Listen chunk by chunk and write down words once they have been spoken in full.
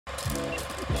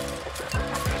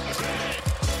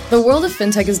The world of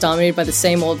fintech is dominated by the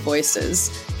same old voices,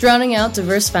 drowning out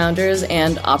diverse founders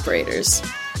and operators.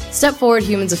 Step forward,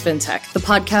 Humans of Fintech, the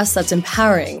podcast that's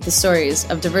empowering the stories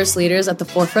of diverse leaders at the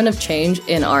forefront of change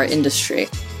in our industry.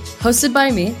 Hosted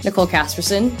by me, Nicole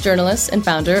Casperson, journalist and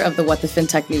founder of the What the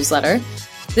Fintech newsletter,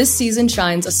 this season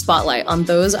shines a spotlight on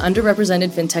those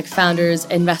underrepresented fintech founders,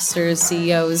 investors,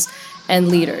 CEOs, and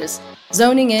leaders,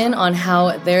 zoning in on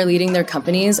how they're leading their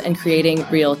companies and creating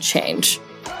real change.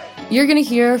 You're going to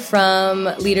hear from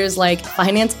leaders like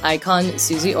finance icon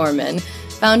Susie Orman,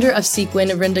 founder of Sequin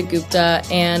Vrinda Gupta,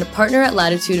 and partner at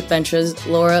Latitude Ventures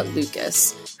Laura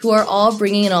Lucas, who are all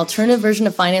bringing an alternative version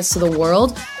of finance to the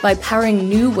world by powering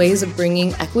new ways of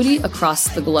bringing equity across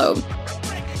the globe.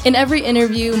 In every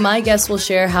interview, my guests will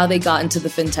share how they got into the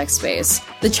fintech space,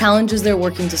 the challenges they're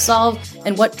working to solve,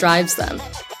 and what drives them.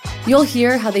 You'll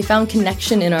hear how they found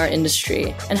connection in our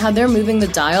industry and how they're moving the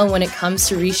dial when it comes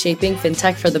to reshaping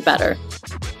fintech for the better.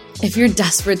 If you're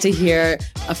desperate to hear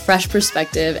a fresh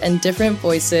perspective and different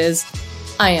voices,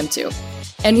 I am too.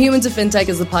 And Humans of Fintech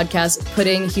is the podcast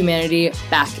putting humanity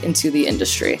back into the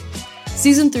industry.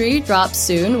 Season 3 drops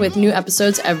soon with new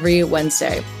episodes every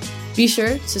Wednesday. Be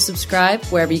sure to subscribe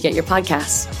wherever you get your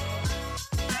podcasts.